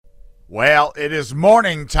Well, it is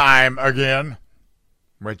morning time again,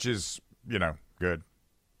 which is, good.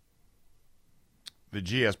 The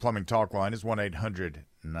GS Plumbing Talk line is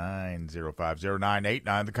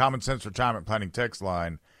 1-800-905-0989. The Common Sense Retirement Planning text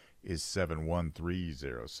line is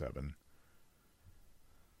 71307.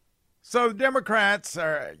 So the Democrats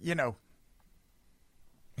are,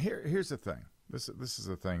 here's the thing. This is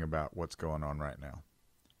the thing about what's going on right now.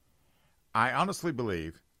 I honestly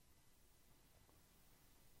believe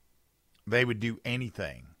they would do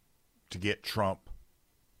anything to get Trump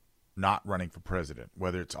not running for president,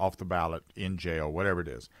 whether it's off the ballot, in jail, whatever it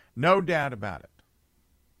is. No doubt about it.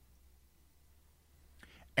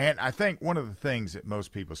 And I think one of the things that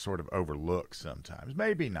most people sort of overlook sometimes,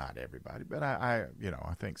 maybe not everybody, but I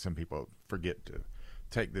think some people forget to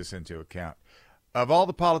take this into account. Of all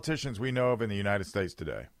the politicians we know of in the United States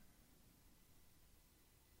today,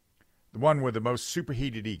 the one with the most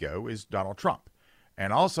superheated ego is Donald Trump.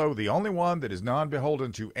 And also, the only one that is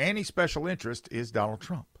non-beholden to any special interest is Donald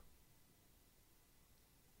Trump.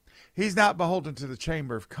 He's not beholden to the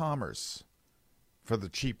Chamber of Commerce for the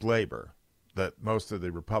cheap labor that most of the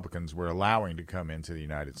Republicans were allowing to come into the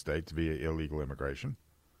United States via illegal immigration.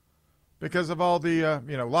 Because of all the,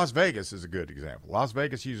 Las Vegas is a good example. Las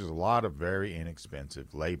Vegas uses a lot of very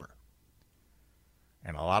inexpensive labor.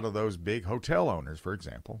 And a lot of those big hotel owners, for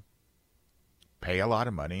example, pay a lot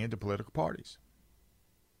of money into political parties.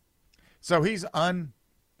 So he's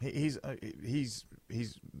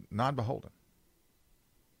non-beholden.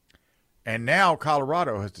 And now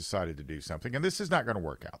Colorado has decided to do something, and this is not going to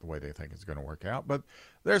work out the way they think it's going to work out, but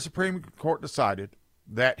their Supreme Court decided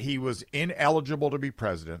that he was ineligible to be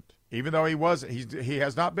president, even though he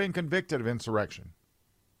has not been convicted of insurrection.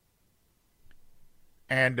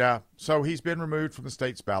 And so he's been removed from the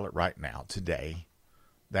state's ballot right now, today.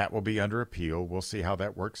 That will be under appeal. We'll see how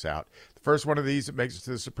that works out. The first one of these that makes it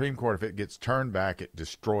to the Supreme Court, if it gets turned back, it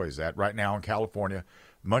destroys that. Right now in California,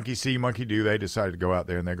 monkey see, monkey do, they decided to go out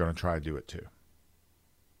there and they're going to try to do it too.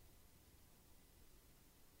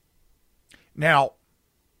 Now,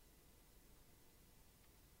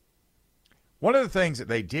 one of the things that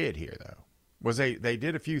they did here, though, was they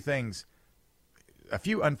did a few things, a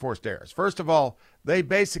few unforced errors. First of all, they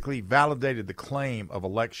basically validated the claim of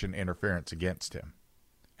election interference against him.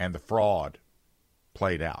 And the fraud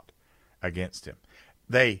played out against him.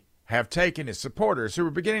 They have taken his supporters who were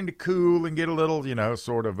beginning to cool and get a little,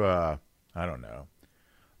 a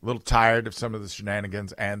little tired of some of the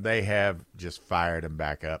shenanigans, and they have just fired him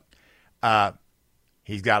back up.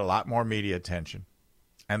 He's got a lot more media attention,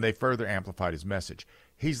 and they further amplified his message.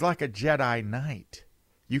 He's like a Jedi Knight.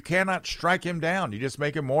 You cannot strike him down. You just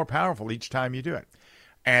make him more powerful each time you do it.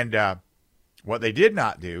 And what they did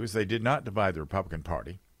not do is they did not divide the Republican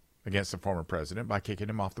Party against the former president by kicking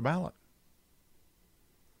him off the ballot.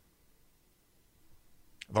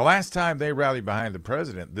 The last time they rallied behind the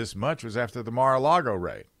president this much was after the Mar-a-Lago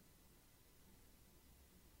raid.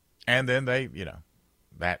 And then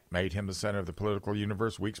that made him the center of the political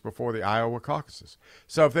universe weeks before the Iowa caucuses.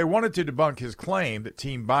 So if they wanted to debunk his claim that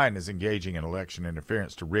Team Biden is engaging in election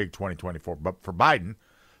interference to rig 2024 but for Biden,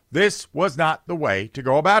 this was not the way to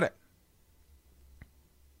go about it.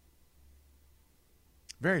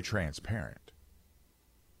 Very transparent.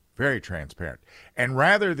 Very transparent. And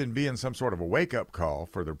rather than being some sort of a wake-up call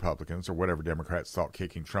for the Republicans or whatever Democrats thought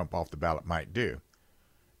kicking Trump off the ballot might do,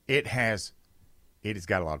 it has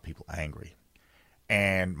got a lot of people angry.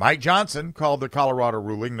 And Mike Johnson called the Colorado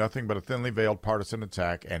ruling nothing but a thinly veiled partisan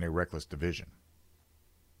attack and a reckless division.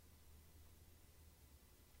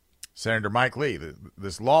 Senator Mike Lee,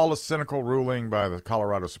 this lawless, cynical ruling by the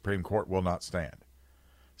Colorado Supreme Court will not stand.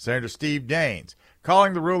 Senator Steve Daines,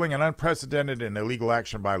 calling the ruling an unprecedented and illegal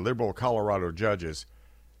action by liberal Colorado judges.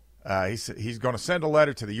 He's going to send a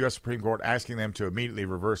letter to the U.S. Supreme Court asking them to immediately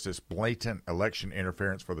reverse this blatant election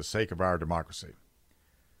interference for the sake of our democracy.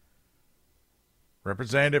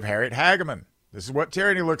 Representative Harriet Hageman, this is what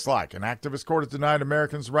tyranny looks like. An activist court has denied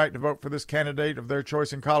Americans the right to vote for this candidate of their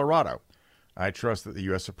choice in Colorado. I trust that the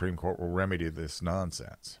U.S. Supreme Court will remedy this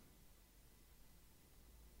nonsense.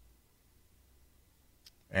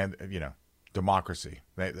 And, democracy.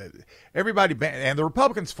 Everybody, and the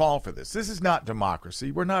Republicans fall for this. This is not democracy.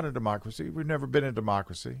 We're not a democracy. We've never been a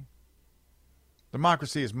democracy.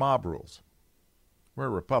 Democracy is mob rules. We're a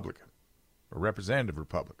republic, a representative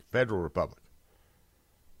republic, federal republic.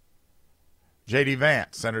 J.D.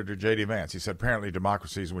 Vance, Senator J.D. Vance, he said apparently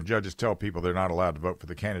democracy is when judges tell people they're not allowed to vote for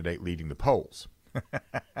the candidate leading the polls.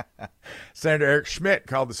 Senator Eric Schmidt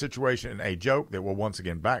called the situation a joke that will once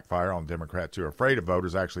again backfire on Democrats who are afraid of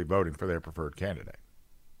voters actually voting for their preferred candidate.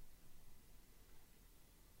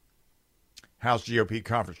 House GOP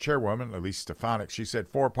conference chairwoman, Elise Stefanik, she said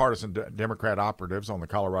 4 partisan Democrat operatives on the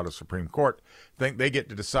Colorado Supreme Court think they get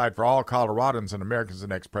to decide for all Coloradans and Americans the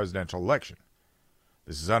next presidential election.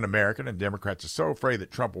 This is un-American, and Democrats are so afraid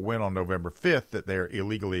that Trump will win on November 5th that they are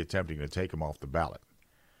illegally attempting to take him off the ballot.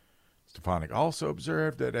 Stefanik also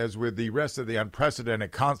observed that as with the rest of the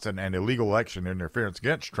unprecedented, constant, and illegal election interference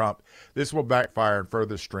against Trump, this will backfire and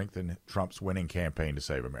further strengthen Trump's winning campaign to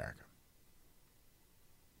save America.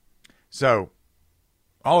 So,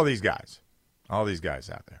 all of these guys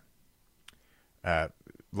out there,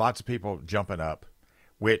 lots of people jumping up,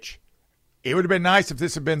 which it would have been nice if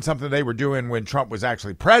this had been something they were doing when Trump was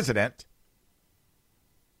actually president,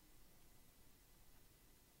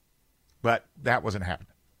 but that wasn't happening.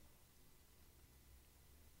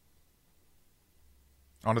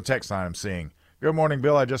 On the text line, I'm seeing, "Good morning,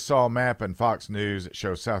 Bill. I just saw a map in Fox News that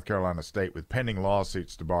shows South Carolina state with pending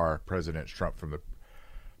lawsuits to bar President Trump from the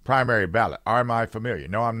primary ballot. Am I familiar?"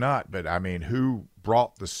 No, I'm not, but I mean, who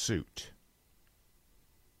brought the suit?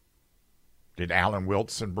 Did Alan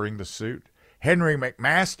Wilson bring the suit? Henry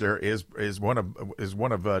McMaster is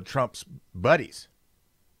one of Trump's buddies.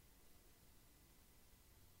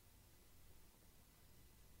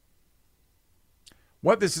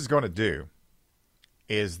 What this is going to do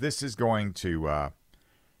is this is going to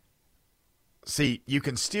see, you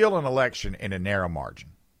can steal an election in a narrow margin,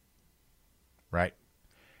 right?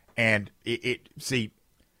 And see,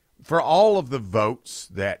 for all of the votes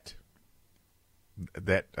that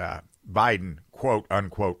Biden, quote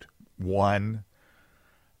unquote, won,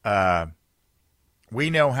 we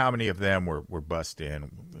know how many of them were bussed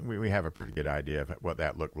in. We have a pretty good idea of what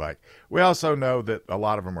that looked like. We also know that a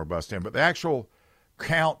lot of them were bussed in, but the actual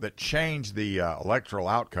count that changed the electoral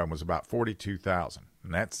outcome was about 42,000,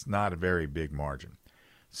 and that's not a very big margin.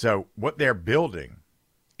 So what they're building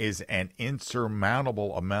is an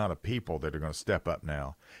insurmountable amount of people that are going to step up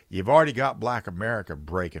now. You've already got Black America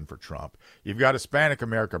breaking for Trump. You've got Hispanic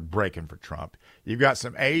America breaking for Trump. You've got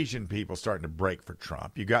some Asian people starting to break for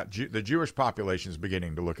Trump. You've got the Jewish population is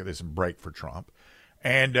beginning to look at this and break for Trump.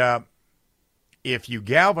 And if you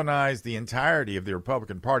galvanize the entirety of the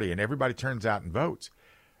Republican Party and everybody turns out and votes,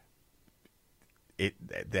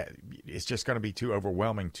 it's just going to be too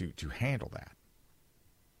overwhelming to handle that.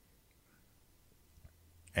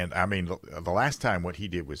 And I mean, the last time what he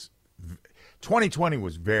did was 2020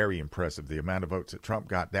 was very impressive. The amount of votes that Trump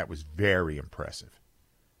got, that was very impressive.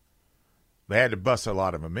 They had to bust a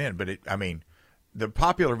lot of them in, but the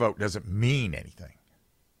popular vote doesn't mean anything.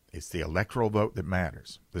 It's the electoral vote that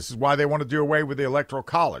matters. This is why they want to do away with the Electoral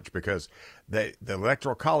College, because the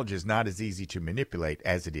Electoral College is not as easy to manipulate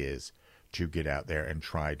as it is to get out there and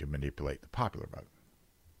try to manipulate the popular vote.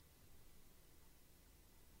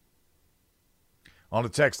 On the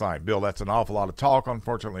text line, Bill, that's an awful lot of talk.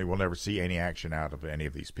 Unfortunately, we'll never see any action out of any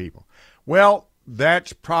of these people. Well,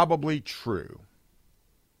 that's probably true.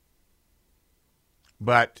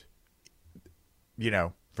 But,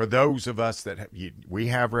 for those of us that we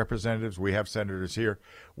have representatives, we have senators here,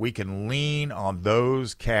 we can lean on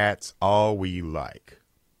those cats all we like.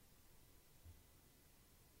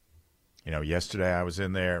 Yesterday I was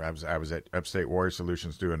in there. I was at Upstate Warrior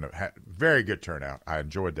Solutions doing a very good turnout. I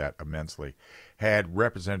enjoyed that immensely. Had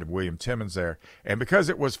Representative William Timmons there. And because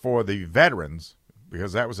it was for the veterans,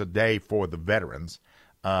 because that was a day for the veterans,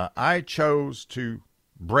 I chose to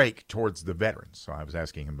break towards the veterans. So I was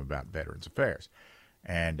asking him about Veterans Affairs.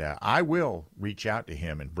 And I will reach out to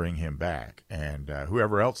him and bring him back. And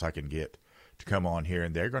whoever else I can get to come on here.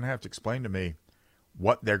 And they're going to have to explain to me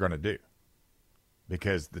what they're going to do.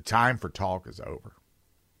 Because the time for talk is over.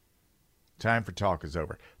 Time for talk is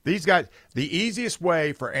over. These guys, the easiest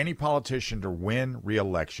way for any politician to win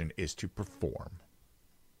re-election is to perform.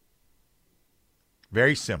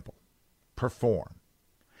 Very simple. Perform.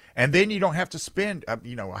 And then you don't have to spend, a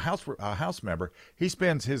House member, he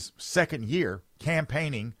spends his second year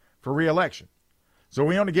campaigning for re-election. So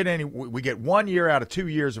we get 1 year out of 2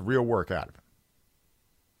 years of real work out of him.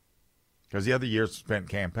 Because the other years spent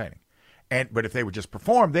campaigning. But if they would just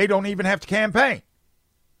perform, they don't even have to campaign.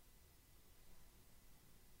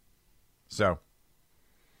 So,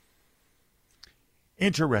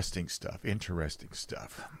 interesting stuff.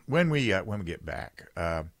 When we get back,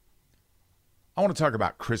 I want to talk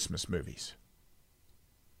about Christmas movies,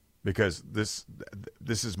 because this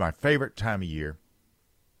is my favorite time of year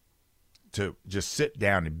to just sit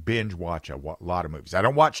down and binge watch a lot of movies. I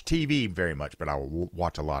don't watch TV very much, but I will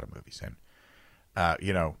watch a lot of movies, and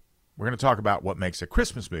we're going to talk about what makes a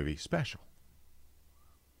Christmas movie special.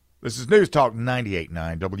 This is News Talk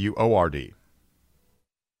 98.9 WORD.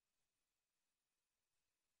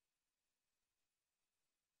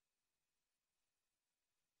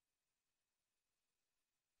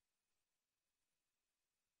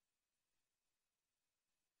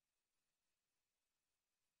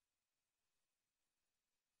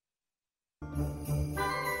 Christmas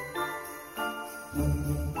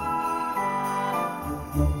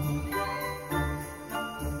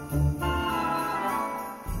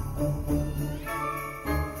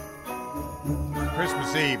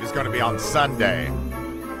Eve is going to be on Sunday.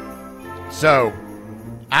 So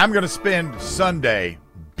I'm going to spend Sunday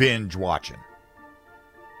binge watching.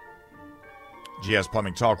 GS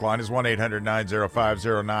Plumbing Talk line is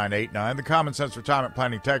 1-800-905-0989. The Common Sense Retirement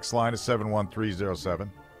Planning text line is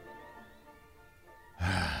 71307.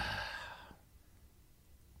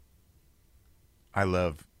 I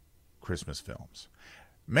love Christmas films.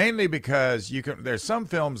 Mainly because there's some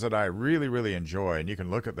films that I really, really enjoy, and you can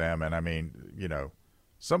look at them, and I mean,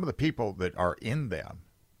 some of the people that are in them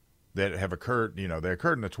that have occurred, they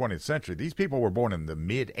occurred in the 20th century. These people were born in the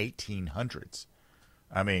mid-1800s.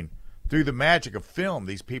 I mean, through the magic of film,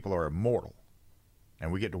 these people are immortal,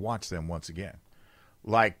 and we get to watch them once again.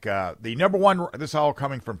 Like the number one, this is all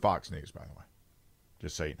coming from Fox News, by the way,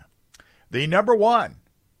 just so you know. The number one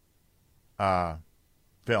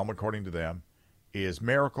film, according to them, is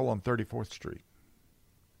Miracle on 34th Street.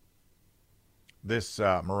 This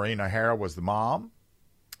Maureen O'Hara was the mom.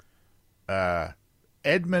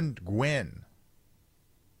 Edmund Gwynn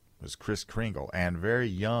was Kris Kringle, and very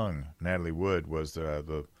young Natalie Wood was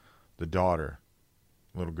the daughter,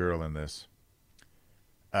 little girl in this.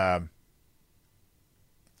 Fred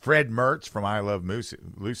Mertz from I Love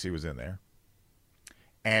Lucy was in there.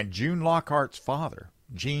 And June Lockhart's father,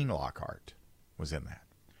 Gene Lockhart, was in that.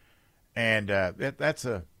 And that's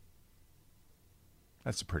a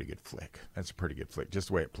pretty good flick. That's a pretty good flick. Just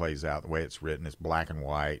the way it plays out, the way it's written, it's black and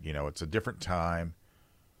white. It's a different time.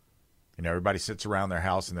 Everybody sits around their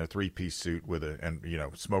house in their three-piece suit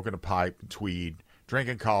smoking a pipe, tweed,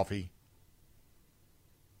 drinking coffee.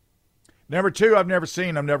 Number two, I've never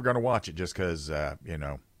seen. I'm never going to watch it just because, I've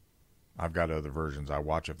got other versions I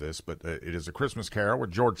watch of this. But it is A Christmas Carol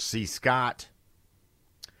with George C. Scott.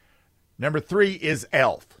 Number three is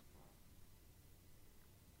Elf.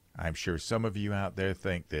 I'm sure some of you out there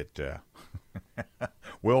think that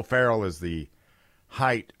Will Ferrell is the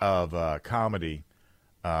height of comedy.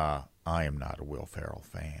 I am not a Will Ferrell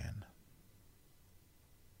fan.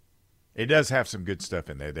 It does have some good stuff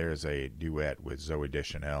in there. There's a duet with Zooey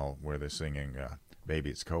Deschanel where they're singing Baby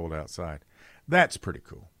It's Cold Outside. That's pretty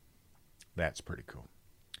cool. That's pretty cool.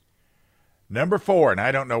 Number four, and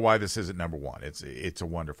I don't know why this isn't number one. It's A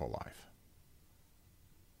Wonderful Life.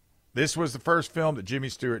 This was the first film that Jimmy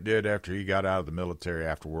Stewart did after he got out of the military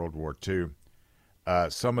after World War II.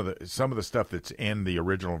 Some of the stuff that's in the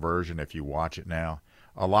original version, if you watch it now,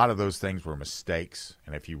 a lot of those things were mistakes.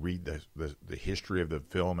 And if you read the history of the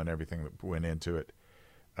film and everything that went into it,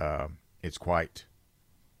 it's quite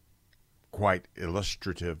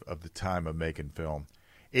illustrative of the time of making film.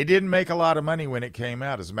 It didn't make a lot of money when it came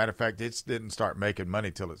out. As a matter of fact, it didn't start making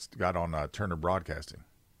money till it got on Turner Broadcasting.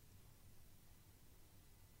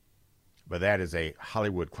 But that is a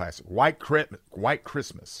Hollywood classic. White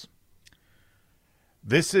Christmas.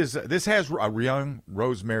 This has a young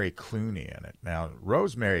Rosemary Clooney in it. Now,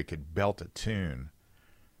 Rosemary could belt a tune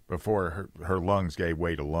before her lungs gave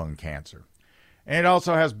way to lung cancer. And it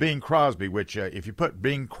also has Bing Crosby, which if you put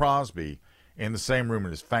Bing Crosby in the same room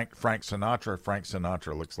as Frank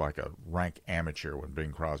Sinatra looks like a rank amateur when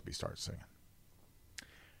Bing Crosby starts singing.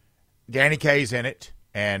 Danny Kaye's in it,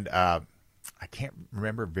 and I can't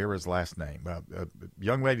remember Vera's last name. A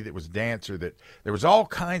young lady that was a dancer. That there was all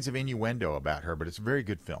kinds of innuendo about her, but it's a very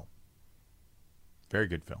good film. Very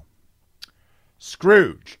good film.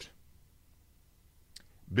 Scrooged.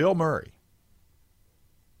 Bill Murray.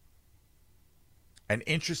 An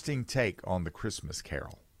interesting take on the Christmas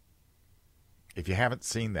Carol. If you haven't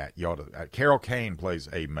seen that, you ought to. Carol Kane plays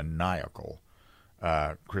a maniacal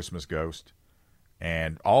Christmas ghost,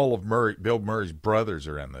 and all of Bill Murray's brothers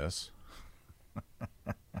are in this.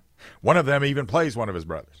 One of them even plays one of his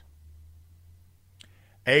brothers.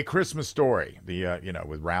 A Christmas Story,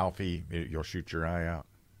 with Ralphie, You'll Shoot Your Eye Out.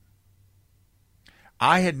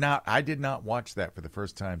 I did not watch that for the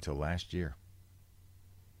first time till last year,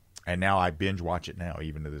 and now I binge watch it now,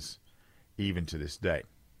 even to this day.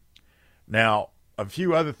 Now, a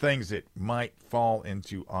few other things that might fall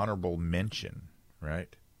into honorable mention,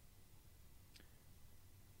 right?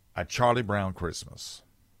 A Charlie Brown Christmas.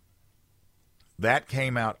 That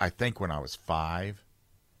came out, I think, when I was 5.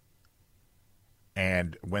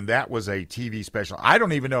 And when that was a TV special, I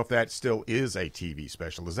don't even know if that still is a TV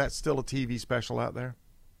special. Is that still a TV special out there?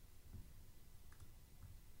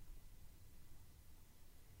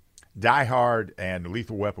 Die Hard and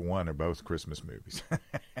Lethal Weapon 1 are both Christmas movies.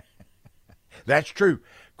 That's true.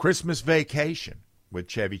 Christmas Vacation with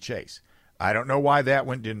Chevy Chase. I don't know why that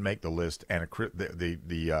one didn't make the list. And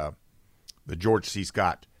the George C.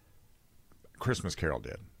 Scott Christmas Carol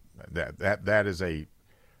did. That is a.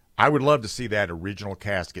 I would love to see that original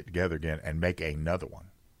cast get together again and make another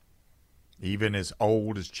one, even as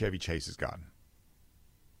old as Chevy Chase has gotten.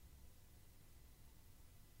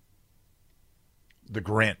 The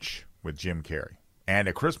Grinch with Jim Carrey and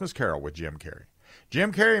A Christmas Carol with Jim Carrey.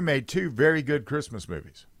 Jim Carrey made 2 very good Christmas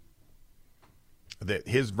movies.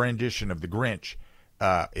 His rendition of The Grinch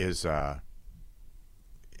is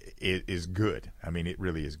good. I mean, it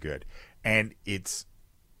really is good. And it's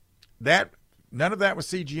that none of that was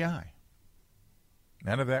CGI.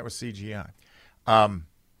 None of that was CGI.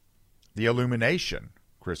 The Illumination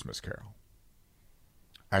Christmas Carol.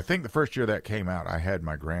 I think the first year that came out, I had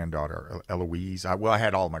my granddaughter Eloise. I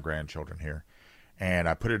had all my grandchildren here, and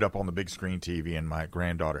I put it up on the big screen TV, and my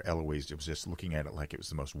granddaughter Eloise was just looking at it like it was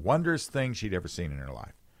the most wondrous thing she'd ever seen in her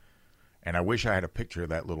life. And I wish I had a picture of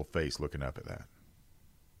that little face looking up at that.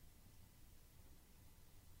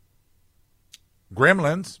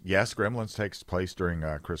 Gremlins, yes, Gremlins takes place during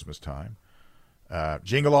Christmas time.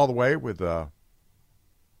 Jingle All the Way with Arnold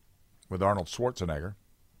Schwarzenegger.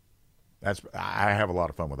 I have a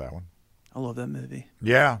lot of fun with that one. I love that movie.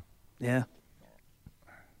 Yeah. Yeah.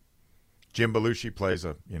 Jim Belushi plays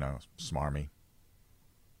a, smarmy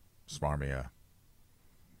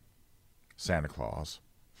Santa Claus.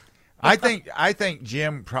 I think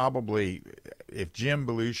Jim probably, if Jim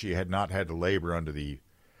Belushi had not had to labor under the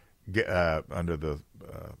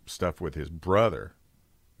stuff with his brother,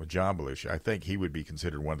 with John Belushi, I think he would be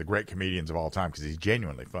considered one of the great comedians of all time because he's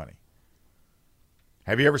genuinely funny.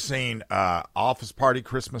 Have you ever seen Office Party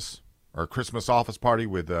Christmas or Christmas Office Party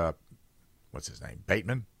with what's his name,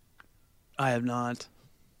 Bateman? I have not.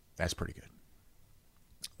 That's pretty good.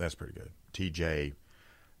 That's pretty good. TJ.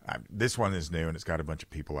 This one is new and it's got a bunch of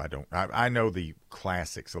people I know the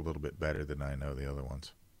classics a little bit better than I know the other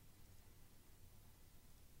ones.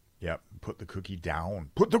 Yep. Put the cookie down.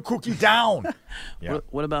 Put the cookie down. Yeah.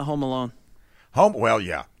 What about Home Alone? Well,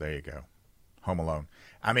 yeah. There you go. Home Alone.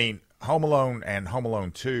 I mean, Home Alone and Home Alone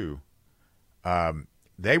 2,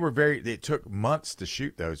 it took months to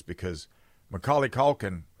shoot those because Macaulay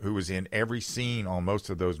Culkin, who was in every scene on most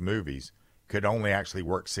of those movies, could only actually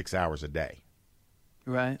work 6 hours a day.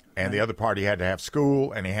 Right. And the other part, he had to have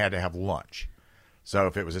school and he had to have lunch. So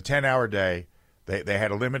if it was a 10-hour day, they had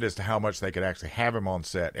a limit as to how much they could actually have him on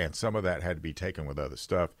set, and some of that had to be taken with other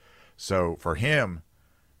stuff. So for him,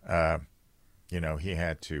 he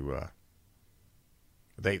had to.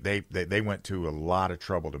 They went to a lot of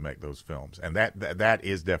trouble to make those films, and that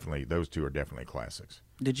is definitely, those two are definitely classics.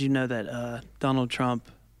 Did you know that Donald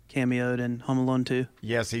Trump cameoed in Home Alone 2?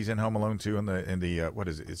 Yes, he's in Home Alone 2 in the what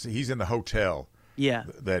is it? He's in the hotel. Yeah.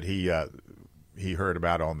 That he heard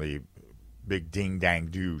about on the Big Ding Dang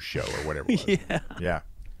Do show or whatever it was. Yeah. Yeah.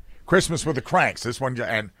 Christmas with the Cranks. This one,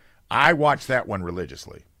 and I watched that one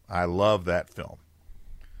religiously. I love that film.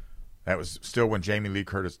 That was still when Jamie Lee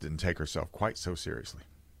Curtis didn't take herself quite so seriously.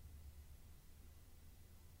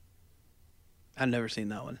 I've never seen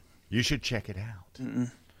that one. You should check it out.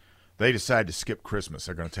 Mm-mm. They decide to skip Christmas.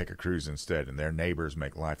 They're going to take a cruise instead, and their neighbors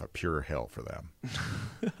make life a pure hell for them.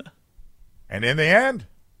 And in the end,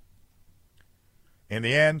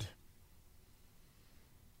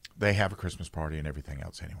 they have a Christmas party and everything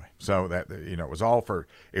else anyway. So that, it was all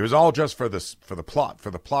just for the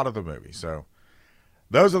plot of the movie. So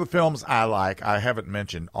those are the films I like. I haven't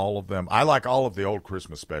mentioned all of them. I like all of the old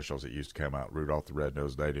Christmas specials that used to come out. Rudolph the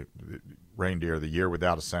Red-Nosed Reindeer, The Year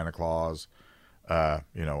Without a Santa Claus,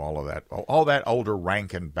 all of that. All that older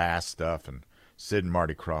Rankin Bass stuff and Sid and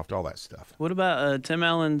Marty Krofft, all that stuff. What about Tim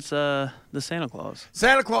Allen's The Santa Claus?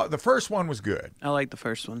 Santa Claus, the first one was good. I like the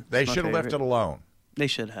first one. They should have left it alone. They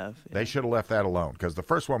should have. Yeah. They should have left that alone because the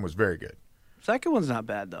first one was very good. Second one's not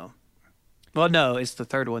bad, though. Well, no, it's the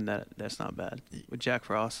third one that's not bad with Jack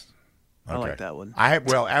Frost. I like that one.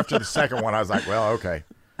 After the second one, I was like, well, okay.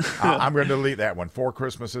 I'm going to delete that one. 4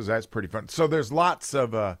 Christmases, that's pretty fun. So there's lots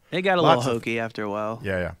of... it got a little hokey after a while.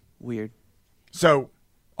 Yeah. Weird. So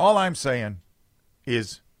all I'm saying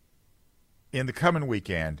is in the coming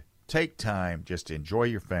weekend, take time just to enjoy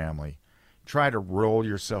your family. Try to roll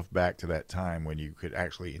yourself back to that time when you could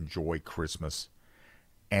actually enjoy Christmas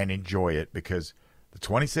and enjoy it, because the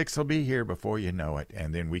 26th will be here before you know it,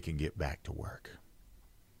 and then we can get back to work.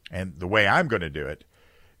 And the way I'm going to do it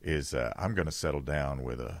is I'm going to settle down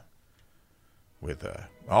with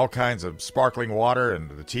all kinds of sparkling water and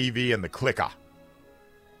the TV and the clicker.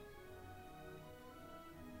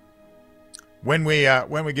 When we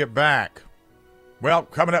get back, well,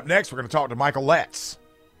 coming up next, we're going to talk to Michael Letts.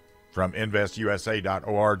 from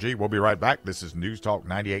investusa.org. We'll be right back. This is News Talk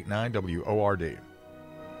 98.9 WORD.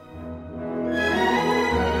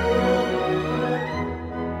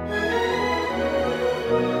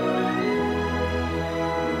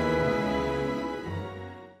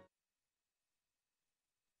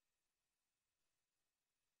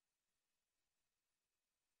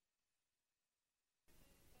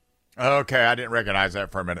 Okay, I didn't recognize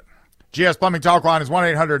that for a minute. GS Plumbing Talk Line is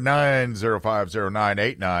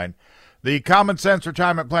 1-800-905-0989. The Common Sense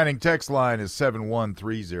Retirement Planning text line is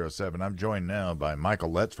 71307. I'm joined now by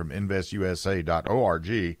Michael Letts from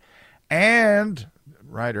investusa.org and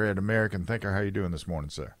writer at American Thinker. How are you doing this morning,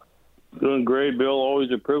 sir? Doing great, Bill. Always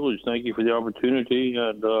a privilege. Thank you for the opportunity.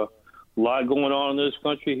 And a lot going on in this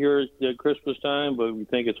country here at Christmas time, but we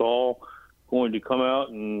think it's all going to come out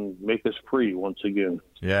and make us free once again.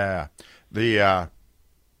 Yeah.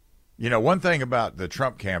 One thing about the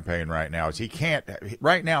Trump campaign right now is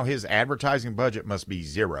right now his advertising budget must be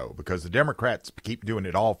zero because the Democrats keep doing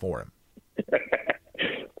it all for him.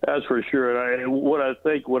 That's for sure. And what I'm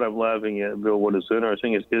laughing at, Bill, what is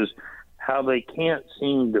interesting is how they can't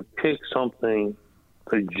seem to pick something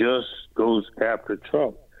that just goes after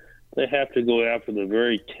Trump. They have to go after the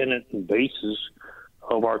very tenet and basis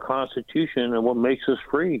of our Constitution and what makes us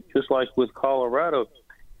free. Just like with Colorado,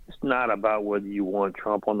 it's not about whether you want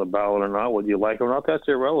Trump on the ballot or not, whether you like him or not. That's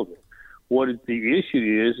irrelevant. What the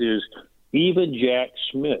issue is even Jack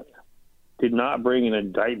Smith did not bring an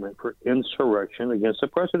indictment for insurrection against the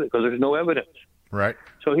president because there's no evidence. Right.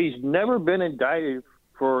 So he's never been indicted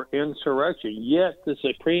for insurrection, yet the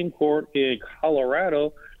Supreme Court in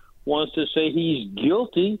Colorado wants to say he's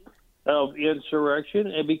guilty of insurrection,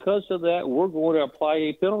 and because of that, we're going to apply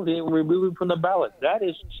a penalty and remove him from the ballot. That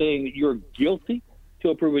is saying that you're guilty to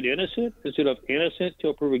approve it innocent instead of innocent to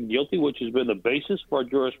approve it guilty, which has been the basis for our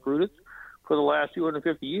jurisprudence for the last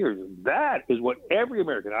 250 years. That is what every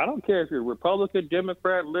American, I don't care if you're Republican,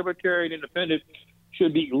 Democrat, Libertarian, Independent,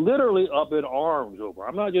 should be literally up in arms over.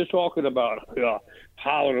 I'm not just talking about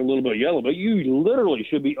hollering a little bit yellow, but you literally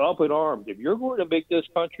should be up in arms. If you're going to make this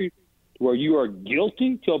country where you are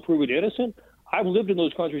guilty to prove it innocent, I've lived in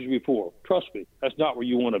those countries before. Trust me, that's not where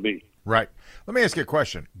you want to be. Right. Let me ask you a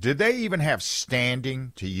question. Did they even have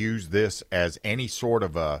standing to use this as any sort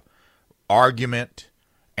of a argument?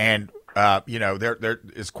 And, there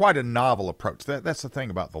is quite a novel approach. That's the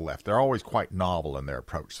thing about the left. They're always quite novel in their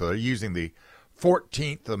approach. So they're using the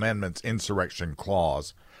 14th Amendment's insurrection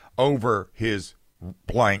clause over his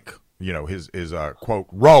blank, his quote,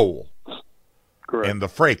 role. Correct. In the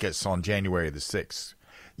fracas on January the 6th.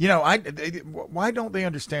 Why don't they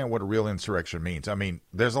understand what a real insurrection means? I mean,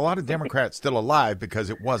 there's a lot of Democrats still alive because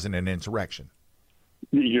it wasn't an insurrection.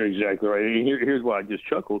 You're exactly right. And here's why I just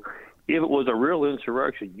chuckled. If it was a real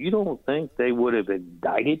insurrection, you don't think they would have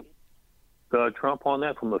indicted Trump on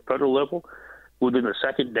that from the federal level within the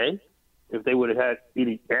second day if they would have had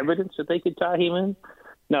any evidence that they could tie him in?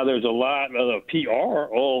 Now, there's a lot of PR.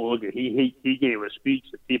 Oh, look, he gave a speech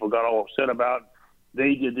that people got all upset about.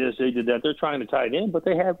 They did this, they did that. They're trying to tie it in, but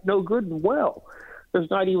they have no good and well. There's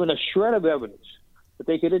not even a shred of evidence that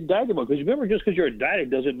they could indict him on. Because remember, just because you're indicted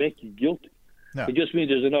doesn't make you guilty. No. It just means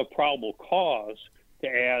there's enough probable cause to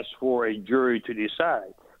ask for a jury to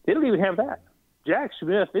decide. They don't even have that. Jack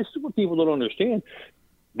Smith, this is what people don't understand.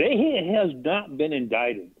 He has not been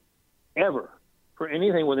indicted ever for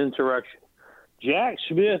anything with insurrection. Jack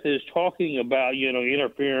Smith is talking about,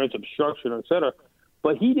 interference, obstruction, et cetera,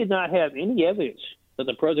 but he did not have any evidence that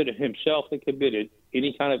the president himself had committed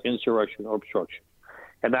any kind of insurrection or obstruction.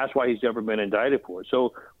 And that's why he's never been indicted for it.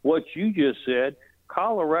 So what you just said,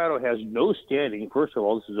 Colorado has no standing. First of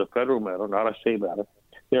all, this is a federal matter, not a state matter.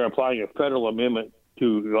 They're applying a federal amendment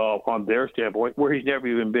to on their standpoint, where he's never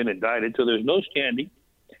even been indicted. So there's no standing.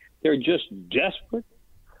 They're just desperate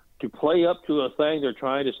to play up to a thing. They're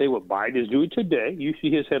trying to say what Biden is doing today. You see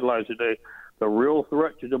his headlines today. The real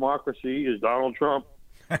threat to democracy is Donald Trump.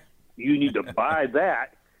 You need to buy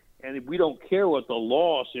that. And we don't care what the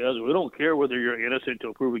law says. We don't care whether you're innocent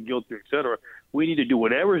to proven guilty, et cetera. We need to do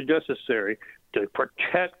whatever is necessary to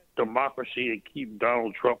protect democracy and keep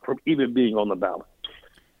Donald Trump from even being on the ballot.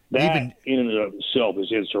 That in and of itself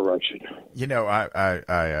is insurrection.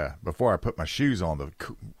 I before I put my shoes on, the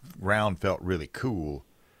ground felt really cool.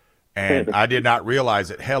 And I did not realize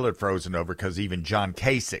that hell had frozen over because even John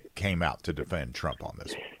Kasich came out to defend Trump on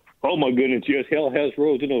this one. Oh, my goodness, yes, hell has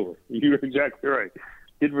frozen over. You're exactly right.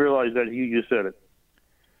 Didn't realize that. You just said it.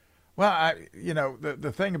 Well,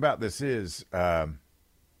 the thing about this is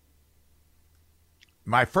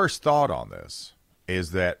my first thought on this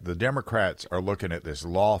is that the Democrats are looking at this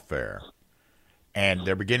lawfare And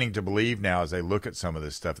they're beginning to believe now, as they look at some of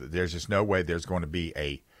this stuff, that there's just no way he's going to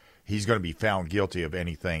be found guilty of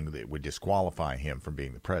anything that would disqualify him from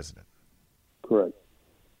being the president. Correct.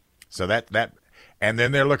 So and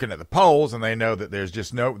then they're looking at the polls, and they know that there's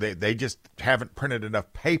just they just haven't printed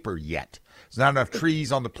enough paper yet. There's not enough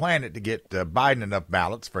trees on the planet to get Biden enough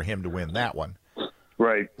ballots for him to win that one.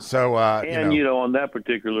 Right. So, on that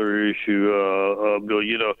particular issue,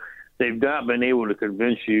 Bill, they've not been able to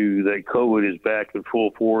convince you that COVID is back in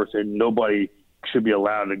full force and nobody should be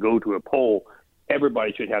allowed to go to a poll.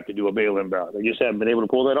 Everybody should have to do a mail-in ballot. They just haven't been able to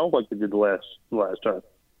pull that off like they did the last time.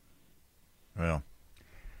 Well,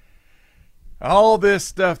 all this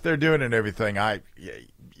stuff they're doing and everything,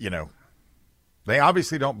 they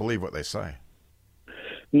obviously don't believe what they say.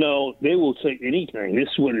 No, they will say anything. This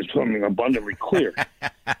is what is becoming abundantly clear.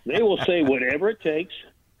 They will say whatever it takes,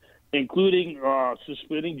 including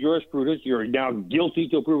suspending jurisprudence. You're now guilty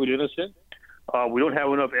to prove it innocent. We don't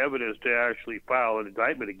have enough evidence to actually file an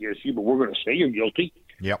indictment against you, but we're going to say you're guilty.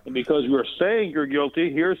 Yep. And because we're saying you're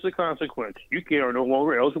guilty, here's the consequence. You are no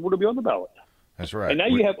longer eligible to be on the ballot. That's right. And now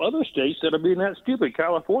you have other states that are being that stupid.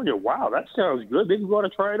 California, wow, that sounds good. Maybe we want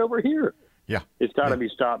to try it over here. Yeah. It's got to be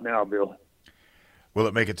stopped now, Bill. Will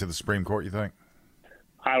it make it to the Supreme Court, you think?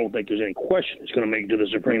 I don't think there's any question it's going to make it to the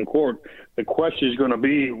Supreme Court. The question is going to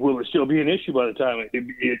be, will it still be an issue by the time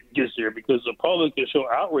it gets there? Because the public is so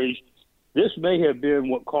outraged. This may have been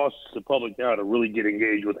what causes the public now to really get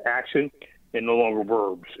engaged with action and no longer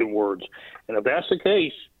verbs and words. And if that's the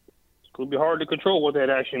case, it's going to be hard to control what that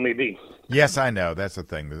action may be. Yes, I know. That's the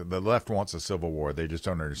thing. The left wants a civil war. They just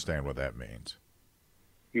don't understand what that means.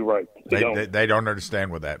 You're right. They don't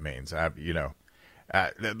understand what that means.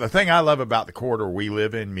 The thing I love about the corridor we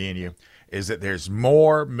live in, me and you, is that there's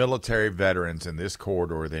more military veterans in this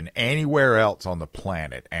corridor than anywhere else on the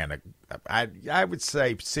planet. And I would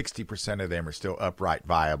say 60% of them are still upright,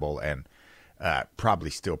 viable, and probably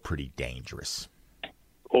still pretty dangerous.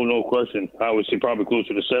 Oh, no question. I would say probably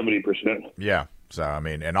closer to 70%. Yeah. So,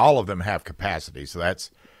 and all of them have capacity. So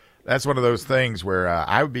that's one of those things where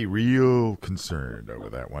I would be real concerned over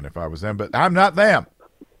that one if I was them. But I'm not them.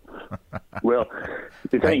 Well,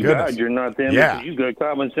 thank God you're not them because you've got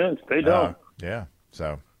common sense. They don't. Yeah.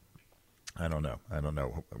 So I don't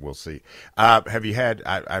know. We'll see. Have you had?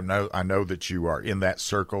 I know that you are in that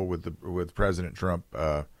circle with President Trump.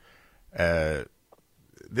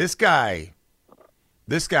 This guy,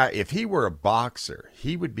 if he were a boxer,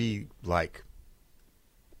 he would be like,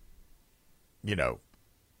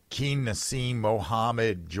 Keen Nassim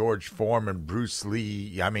Mohammed, George Foreman, Bruce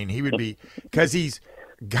Lee. He would be, because he's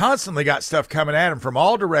constantly got stuff coming at him from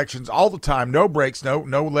all directions all the time. No breaks, no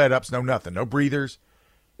let ups, no nothing, no breathers.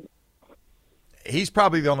 He's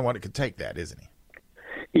probably the only one that could take that, isn't he?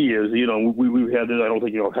 He is. We've had this. I don't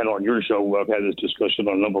think you've had it on your show. I've had this discussion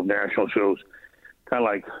on a number of national shows. Kind of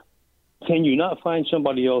like, can you not find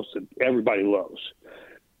somebody else that everybody loves?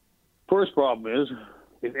 First problem is,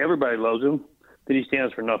 if everybody loves him, then he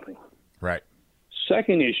stands for nothing. Right.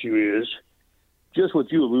 Second issue is just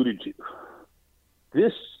what you alluded to.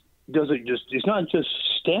 This it's not just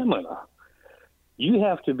stamina. You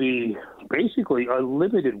have to be basically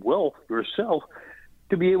unlimited wealth yourself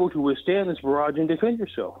to be able to withstand this barrage and defend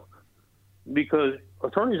yourself. Because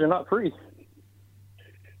attorneys are not free.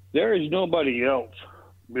 There is nobody else,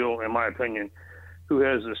 Bill, in my opinion, who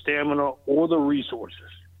has the stamina or the resources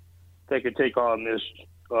that could take on this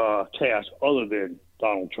task other than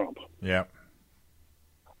Donald Trump. Yeah.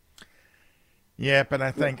 Yeah, but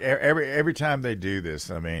I think every time they do this,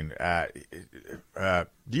 do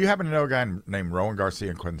you happen to know a guy named Rowan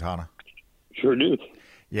Garcia Quintana? Sure do.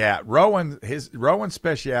 Yeah, Rowan's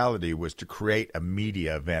speciality was to create a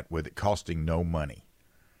media event with it costing no money.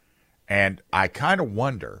 And I kind of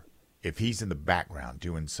wonder if he's in the background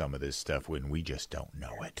doing some of this stuff when we just don't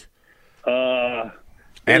know it.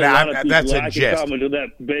 And that's a jest. I can comment on that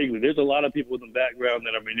vaguely. There's a lot of people in the background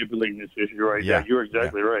that are manipulating this issue right now. You're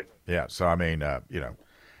exactly right. Yeah, so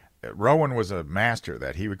Rowan was a master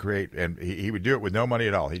that he would create, and he would do it with no money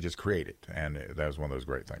at all. He just created, and that was one of those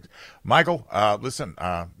great things. Michael, listen,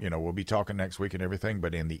 we'll be talking next week and everything,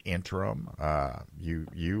 but in the interim,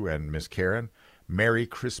 you and Miss Karen, Merry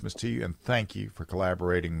Christmas to you, and thank you for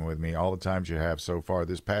collaborating with me all the times you have so far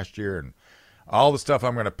this past year, and all the stuff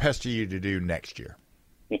I'm going to pester you to do next year.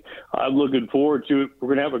 I'm looking forward to it. We're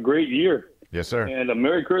going to have a great year. Yes, sir. And a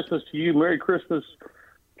Merry Christmas to you. Merry Christmas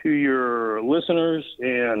to your listeners.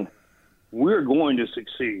 And we're going to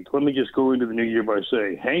succeed. Let me just go into the new year by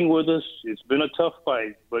saying, hang with us. It's been a tough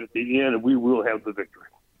fight, but at the end, we will have the victory.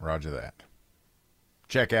 Roger that.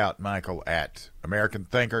 check out Michael at American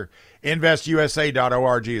Thinker.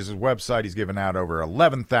 InvestUSA.org is his website. He's given out over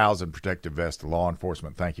 11,000 protective vests to law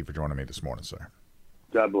enforcement. Thank you for joining me this morning, sir.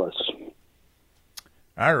 God bless.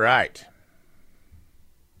 All right.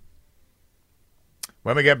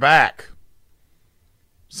 When we get back,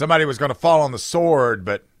 somebody was going to fall on the sword,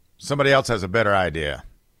 but somebody else has a better idea.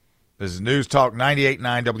 This is News Talk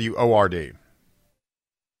 98.9 WORD.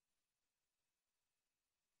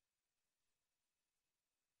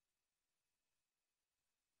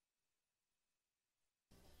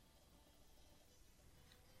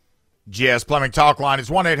 GS Plumbing Talk Line is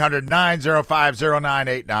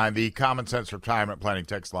 1-800-905-0989. The Common Sense Retirement Planning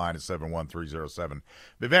text line is 71307.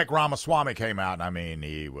 Vivek Ramaswamy came out, and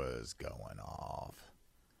he was going off.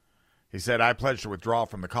 He said, I pledge to withdraw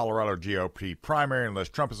from the Colorado GOP primary unless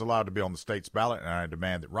Trump is allowed to be on the state's ballot, and I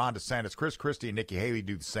demand that Ron DeSantis, Chris Christie, and Nikki Haley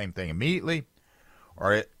do the same thing immediately,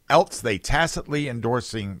 or else they are tacitly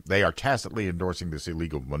endorsing this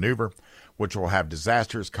illegal maneuver, which will have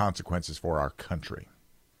disastrous consequences for our country.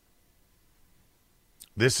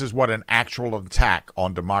 This is what an actual attack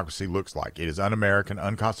on democracy looks like. It is un-American,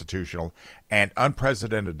 unconstitutional, and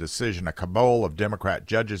unprecedented decision, a cabal of Democrat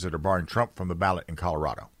judges that are barring Trump from the ballot in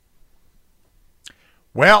Colorado.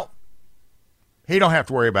 Well, he don't have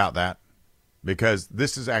to worry about that because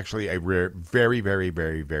this is actually a very, very,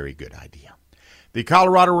 very, very good idea. The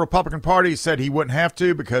Colorado Republican Party said he wouldn't have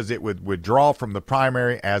to because it would withdraw from the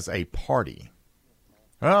primary as a party.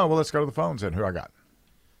 Oh, well, let's go to the phones then. Who I got?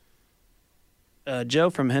 Joe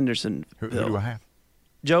from Hendersonville. Who do I have?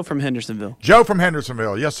 Joe from Hendersonville. Joe from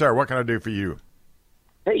Hendersonville. Yes, sir. What can I do for you?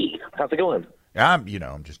 Hey, how's it going? I'm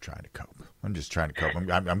just trying to cope. I'm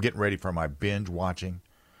I'm getting ready for my binge watching.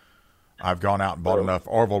 I've gone out and bought enough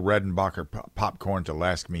Orville Redenbacher popcorn to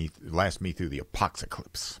last me through the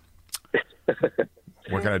apocalypse.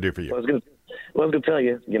 What can I do for you? I was going to tell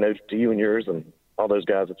you, to you and yours and all those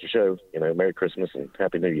guys at your show, Merry Christmas and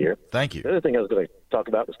Happy New Year. Thank you. The other thing I was going to talk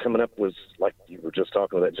about was coming up was, like you were just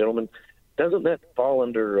talking to that gentleman, doesn't that fall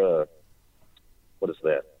under, what is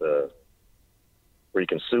that, where you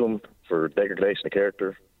can sue him for degradation of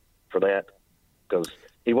character for that? Because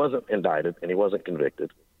he wasn't indicted and he wasn't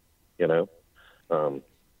convicted,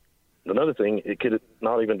 Another thing, it could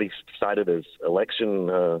not even be cited as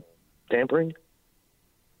election tampering.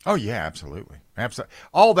 Oh, yeah, absolutely.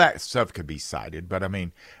 All that stuff could be cited, but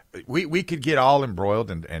we could get all embroiled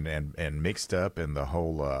and mixed up in the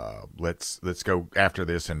whole let's go after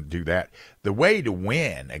this and do that. The way to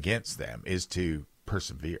win against them is to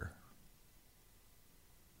persevere.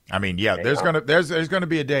 There's gonna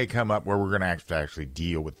be a day come up where we're gonna have to actually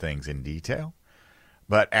deal with things in detail.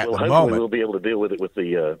 But at the moment, we'll be able to deal with it with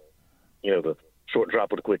the the short drop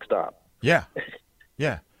with a quick stop. Yeah,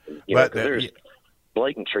 yeah. But there's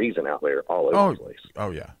blatant treason out there all over the place.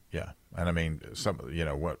 Oh yeah, yeah. And some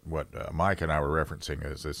what Mike and I were referencing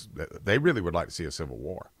is this: they really would like to see a civil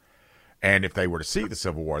war. And if they were to see the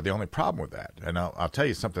Civil War, the only problem with that, and I'll tell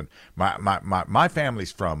you something, my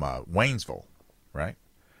family's from Waynesville, right?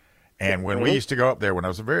 And when we used to go up there, when I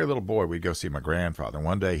was a very little boy, we'd go see my grandfather.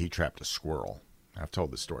 One day he trapped a squirrel. I've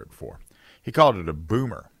told this story before. He called it a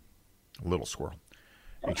boomer, a little squirrel.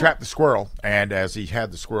 He trapped the squirrel, and as he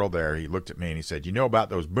had the squirrel there, he looked at me and he said, "You know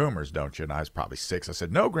about those boomers, don't you?" And I was probably 6. I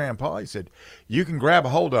said, "No, Grandpa." He said, "You can grab a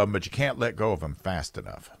hold of them, but you can't let go of them fast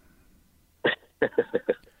enough."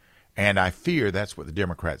 And I fear that's what the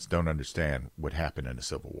Democrats don't understand would happen in a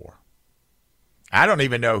civil war. I don't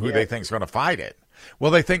even know who they think is going to fight it.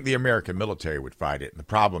 Well, they think the American military would fight it. And the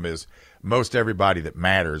problem is most everybody that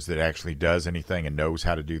matters, that actually does anything and knows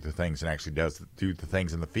how to do the things and actually does do the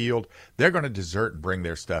things in the field, they're going to desert and bring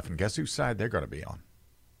their stuff. And guess whose side they're going to be on?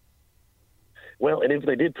 Well, and if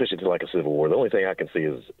they did push it to like a civil war, the only thing I can see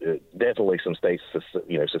is definitely some states,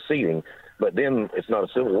 seceding. But then it's not a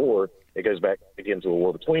civil war. It goes back again to a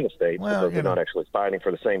war between the states because they're not actually fighting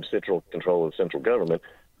for the same central control of the central government.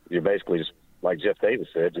 You're basically just, like Jeff Davis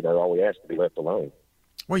said, all we ask to be left alone.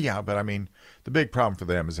 Well, yeah, but the big problem for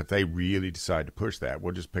them is if they really decide to push that,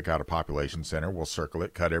 we'll just pick out a population center, we'll circle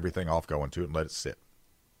it, cut everything off going to it, and let it sit.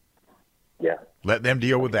 Yeah. Let them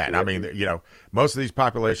deal with that. Most of these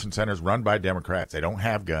population centers run by Democrats. They don't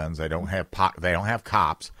have guns. They don't have they don't have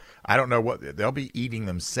cops. I don't know what they'll be eating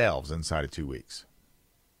themselves inside of 2 weeks.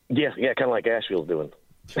 Yeah, kind of like Asheville's doing.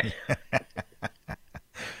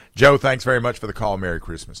 Joe, thanks very much for the call. Merry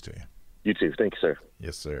Christmas to you. You too. Thank you, sir.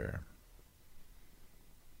 Yes, sir.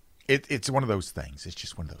 It's one of those things. It's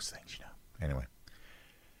just one of those things, Anyway,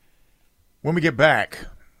 when we get back,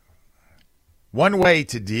 one way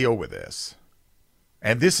to deal with this,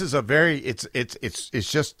 and this is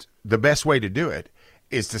it's just the best way to do it,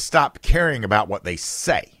 is to stop caring about what they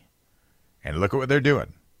say. And look at what they're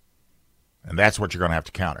doing. And that's what you're going to have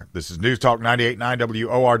to counter. This is News Talk 98.9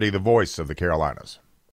 WORD, the voice of the Carolinas.